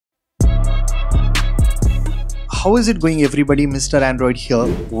How is it going everybody, Mr. Android here.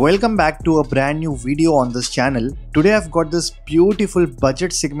 Welcome back to a brand new video on this channel. Today I've got this beautiful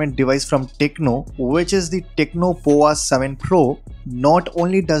budget segment device from Tecno, which is the Tecno Pova 7 Pro. Not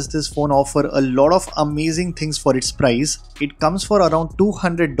only does this phone offer a lot of amazing things for its price, it comes for around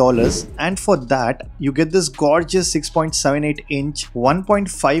 $200, and for that you get this gorgeous 6.78 inch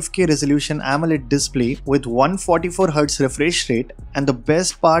 1.5K resolution AMOLED display with 144Hz refresh rate, and the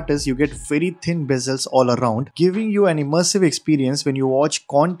best part is you get very thin bezels all around, giving you an immersive experience when you watch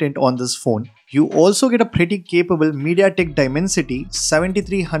content on this phone. You also get a pretty capable MediaTek Dimensity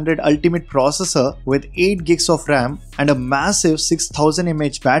 7300 Ultimate processor with 8 gigs of RAM and a massive 6000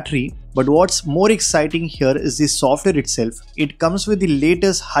 mAh battery. But what's more exciting here is the software itself. It comes with the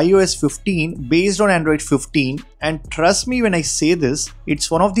latest HiOS 15 based on Android 15, and trust me when I say this,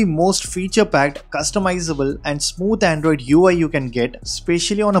 it's one of the most feature-packed, customizable and smooth Android UI you can get,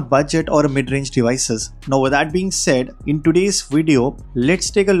 especially on a budget or a mid-range devices. Now with that being said, in today's video,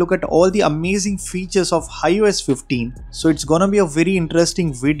 let's take a look at all the amazing features of HiOS 15. So it's gonna be a very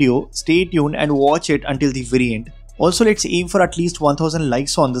interesting video. Stay tuned and watch it until the very end. Also, let's aim for at least 1000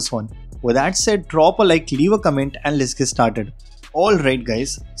 likes on this one. With that said, drop a like, leave a comment, and let's get started. Alright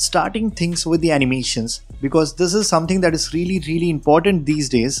guys, starting things with the animations, because this is something that is really important these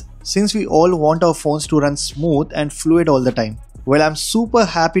days, since we all want our phones to run smooth and fluid all the time. Well, I'm super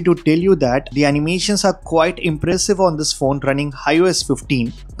happy to tell you that the animations are quite impressive on this phone running HiOS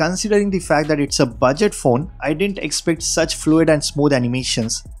 15. Considering the fact that it's a budget phone, I didn't expect such fluid and smooth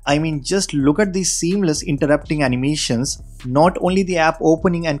animations. I mean, just look at these seamless interrupting animations, not only the app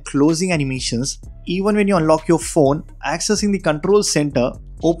opening and closing animations, even when you unlock your phone, accessing the control center,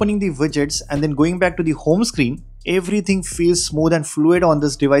 opening the widgets and then going back to the home screen. Everything feels smooth and fluid on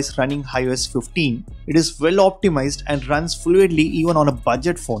this device running HiOS 15. It is well optimized and runs fluidly even on a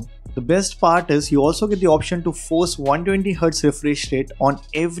budget phone. The best part is you also get the option to force 120Hz refresh rate on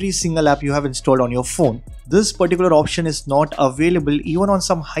every single app you have installed on your phone. This particular option is not available even on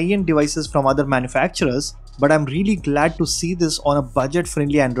some high-end devices from other manufacturers, but I'm really glad to see this on a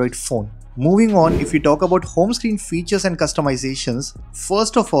budget-friendly Android phone. Moving on, if we talk about home screen features and customizations,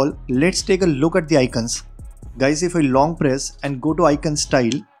 first of all, let's take a look at the icons. Guys, if I long press and go to icon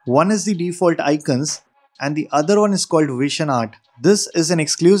style, one is the default icons and the other one is called Vision Art. This is an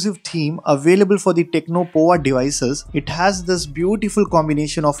exclusive theme available for the Tecno Pova devices. It has this beautiful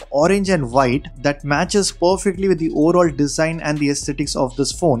combination of orange and white that matches perfectly with the overall design and the aesthetics of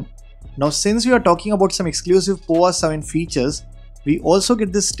this phone. Now, since we are talking about some exclusive Pova 7 features, we also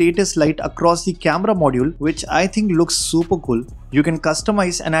get this status light across the camera module, which I think looks super cool. You can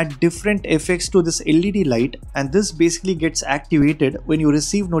customize and add different effects to this LED light, and this basically gets activated when you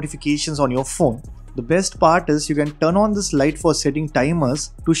receive notifications on your phone. The best part is you can turn on this light for setting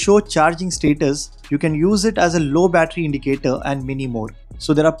timers to show charging status. You can use it as a low battery indicator and many more.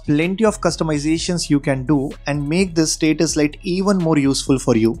 So there are plenty of customizations you can do and make this status light even more useful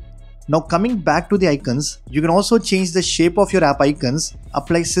for you. Now coming back to the icons, you can also change the shape of your app icons,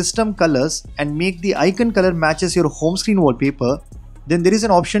 apply system colors and make the icon color matches your home screen wallpaper. Then there is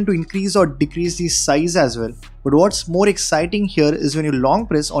an option to increase or decrease the size as well. But what's more exciting here is when you long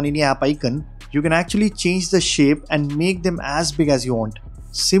press on any app icon, you can actually change the shape and make them as big as you want.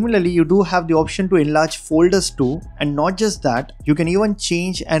 Similarly, you do have the option to enlarge folders too, and not just that, you can even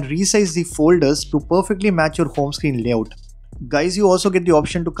change and resize the folders to perfectly match your home screen layout. Guys, you also get the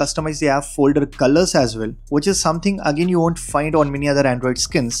option to customize the app folder colors as well, which is something again you won't find on many other Android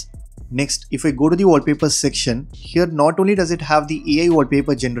skins. Next, if I go to the wallpapers section, here not only does it have the AI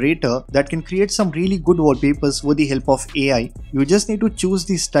wallpaper generator that can create some really good wallpapers with the help of AI, you just need to choose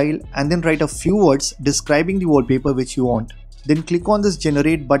the style and then write a few words describing the wallpaper which you want. Then click on this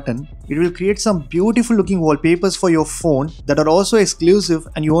generate button. It will create some beautiful looking wallpapers for your phone that are also exclusive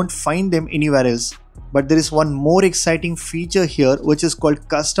and you won't find them anywhere else. But there is one more exciting feature here, which is called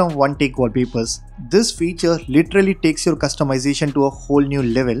custom one-take wallpapers. This feature literally takes your customization to a whole new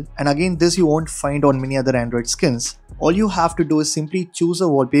level, and again this you won't find on many other Android skins. All you have to do is simply choose a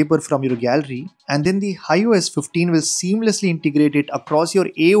wallpaper from your gallery, and then the HiOS 15 will seamlessly integrate it across your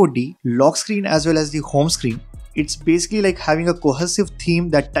AOD, lock screen as well as the home screen. It's basically like having a cohesive theme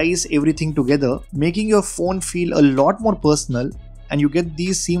that ties everything together, making your phone feel a lot more personal, and you get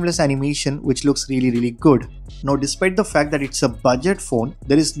these seamless animation which looks really good. Now, despite the fact that it's a budget phone,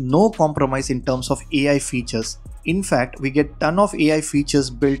 there is no compromise in terms of AI features. In fact, we get ton of AI features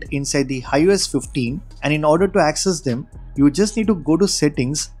built inside the HiOS 15, and in order to access them, you just need to go to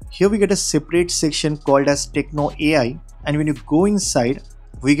settings. Here we get a separate section called as Tecno AI, and when you go inside,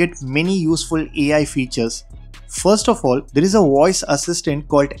 we get many useful AI features. First of all, there is a voice assistant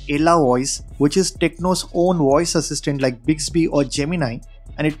called Ella Voice, which is Tecno's own voice assistant like Bixby or Gemini,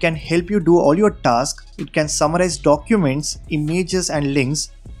 and it can help you do all your tasks. It can summarize documents, images and links.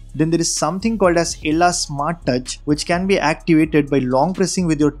 Then there is something called as Ella Smart Touch, which can be activated by long pressing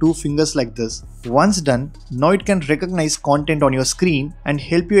with your two fingers like this. Once done, now it can recognize content on your screen and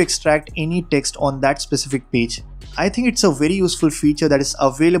help you extract any text on that specific page. I think it's a very useful feature that is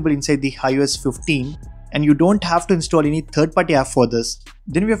available inside the HiOS 15, and you don't have to install any third-party app for this.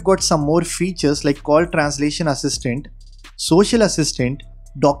 Then we have got some more features like Call Translation Assistant, Social Assistant,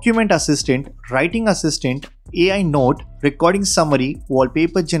 Document Assistant, Writing Assistant, AI Note, Recording Summary,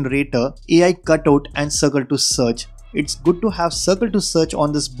 Wallpaper Generator, AI Cutout and Circle to Search. It's good to have Circle to Search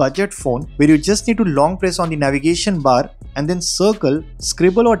on this budget phone where you just need to long press on the navigation bar and then circle,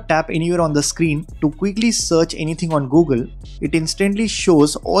 scribble or tap anywhere on the screen to quickly search anything on Google. It instantly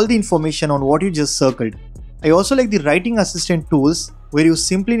shows all the information on what you just circled. I also like the Writing Assistant tools where you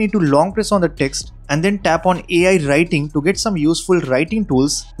simply need to long press on the text and then tap on AI Writing to get some useful writing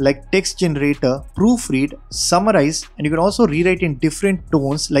tools like Text Generator, Proofread, Summarize, and you can also rewrite in different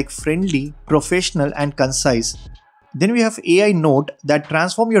tones like friendly, professional and concise. Then we have AI Note that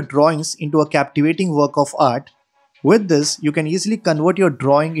transform your drawings into a captivating work of art. With this, you can easily convert your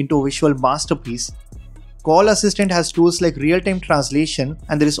drawing into a visual masterpiece. Call Assistant has tools like real-time translation,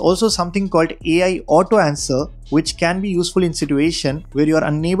 and there is also something called AI Auto Answer, which can be useful in situation where you are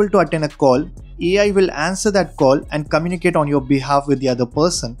unable to attend a call. AI will answer that call and communicate on your behalf with the other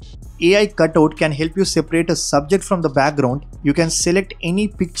person. AI Cutout can help you separate a subject from the background. You can select any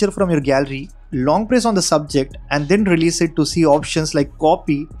picture from your gallery, long press on the subject and then release it to see options like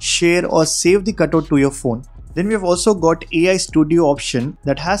copy, share or save the cutout to your phone. Then we have also got AI Studio option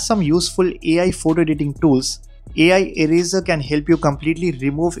that has some useful AI photo editing tools. AI Eraser can help you completely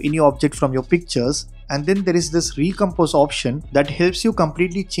remove any object from your pictures. And then there is this Recompose option that helps you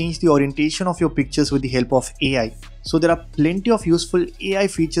completely change the orientation of your pictures with the help of AI. So there are plenty of useful AI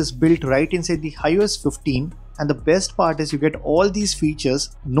features built right inside the HiOS 15. And the best part is you get all these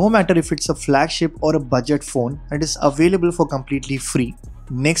features no matter if it's a flagship or a budget phone, and it is available for completely free.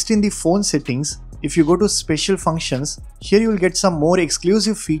 Next, in the phone settings, if you go to special functions, here you will get some more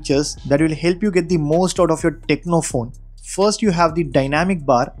exclusive features that will help you get the most out of your Tecno phone. First, you have the dynamic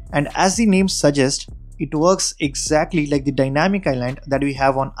bar, and as the name suggests, it works exactly like the dynamic island that we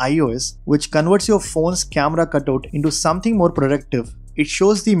have on iOS, which converts your phone's camera cutout into something more productive. It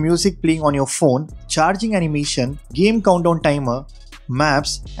shows the music playing on your phone, charging animation, game countdown timer,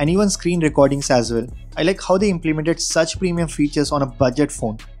 maps, and even screen recordings as well. I like how they implemented such premium features on a budget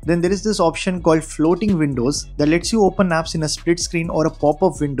phone. Then there is this option called floating windows that lets you open apps in a split screen or a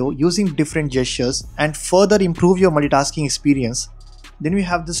pop-up window using different gestures and further improve your multitasking experience. Then we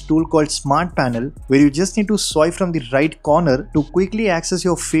have this tool called Smart Panel where you just need to swipe from the right corner to quickly access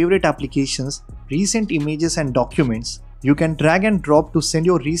your favorite applications, recent images and documents. You can drag and drop to send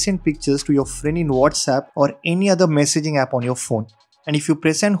your recent pictures to your friend in WhatsApp or any other messaging app on your phone. And if you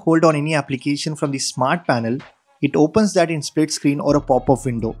press and hold on any application from the Smart Panel, it opens that in split screen or a pop-up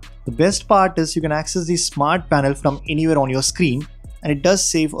window. The best part is you can access the Smart Panel from anywhere on your screen, and it does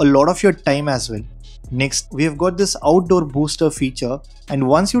save a lot of your time as well. Next, we have got this outdoor booster feature, and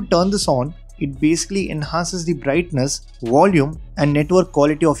once you turn this on, it basically enhances the brightness, volume and network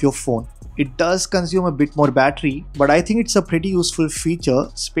quality of your phone. It does consume a bit more battery, but I think it's a pretty useful feature,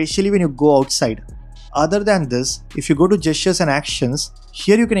 especially when you go outside. Other than this, if you go to gestures and actions,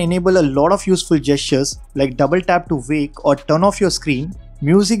 here you can enable a lot of useful gestures like double tap to wake or turn off your screen,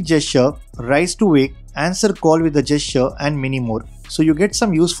 music gesture, rise to wake, answer call with a gesture and many more. So you get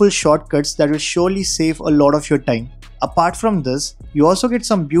some useful shortcuts that will surely save a lot of your time. Apart from this, you also get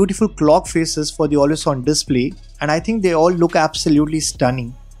some beautiful clock faces for the always on display, and I think they all look absolutely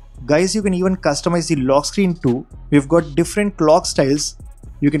stunning. Guys, you can even customize the lock screen too. We've got different clock styles.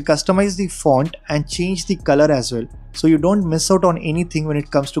 You can customize the font and change the color as well, so you don't miss out on anything when it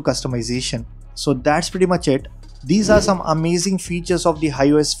comes to customization. So that's pretty much it. These are some amazing features of the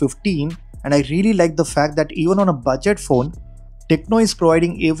HiOS 15, and I really like the fact that even on a budget phone, Tecno is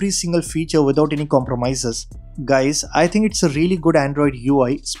providing every single feature without any compromises. Guys, I think it's a really good Android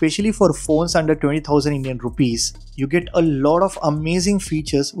UI, especially for phones under 20,000 Indian rupees. You get a lot of amazing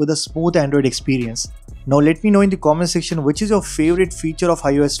features with a smooth Android experience. Now let me know in the comment section which is your favorite feature of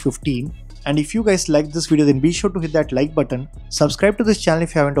iOS 15, and if you guys like this video then be sure to hit that like button, subscribe to this channel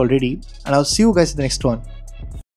if you haven't already, and I'll see you guys in the next one.